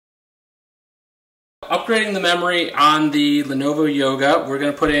upgrading the memory on the Lenovo Yoga. We're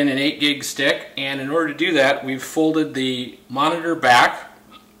going to put in an 8 gig stick, and in order to do that, we've folded the monitor back,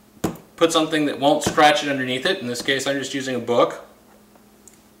 put something that won't scratch it underneath it. In this case, I'm just using a book.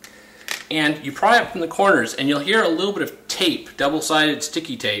 And you pry up from the corners, and you'll hear a little bit of tape, double-sided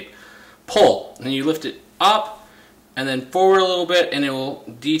sticky tape, pull. And then you lift it up, and then forward a little bit, and it will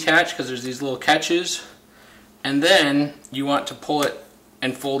detach because there's these little catches. And then you want to pull it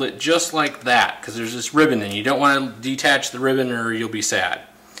and fold it just like that, because there's this ribbon, and you don't want to detach the ribbon or you'll be sad.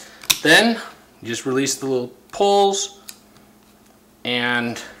 Then you just release the little pulls,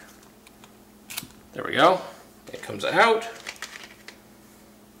 and there we go. It comes out.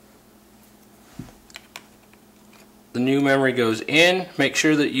 The new memory goes in. Make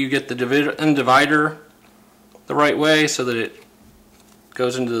sure that you get the divider the right way so that it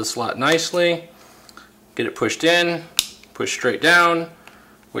goes into the slot nicely. Get it pushed in, push straight down,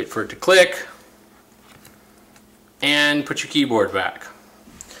 wait for it to click, and put your keyboard back.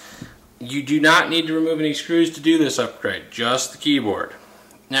 You do not need to remove any screws to do this upgrade, just the keyboard.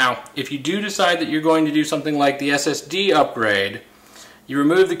 Now, if you do decide that you're going to do something like the SSD upgrade, you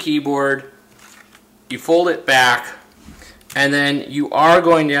remove the keyboard, you fold it back, and then you are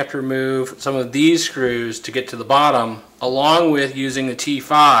going to have to remove some of these screws to get to the bottom, along with using the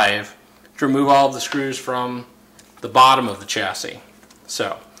T5 to remove all of the screws from the bottom of the chassis.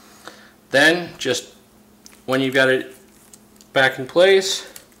 So, then just when you've got it back in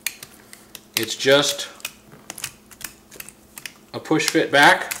place, it's just a push fit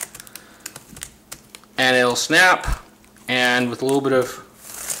back, and it'll snap, and with a little bit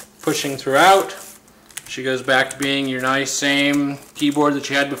of pushing throughout, she goes back to being your nice same keyboard that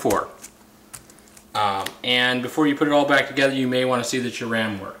you had before. And before you put it all back together, you may want to see that your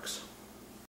RAM works.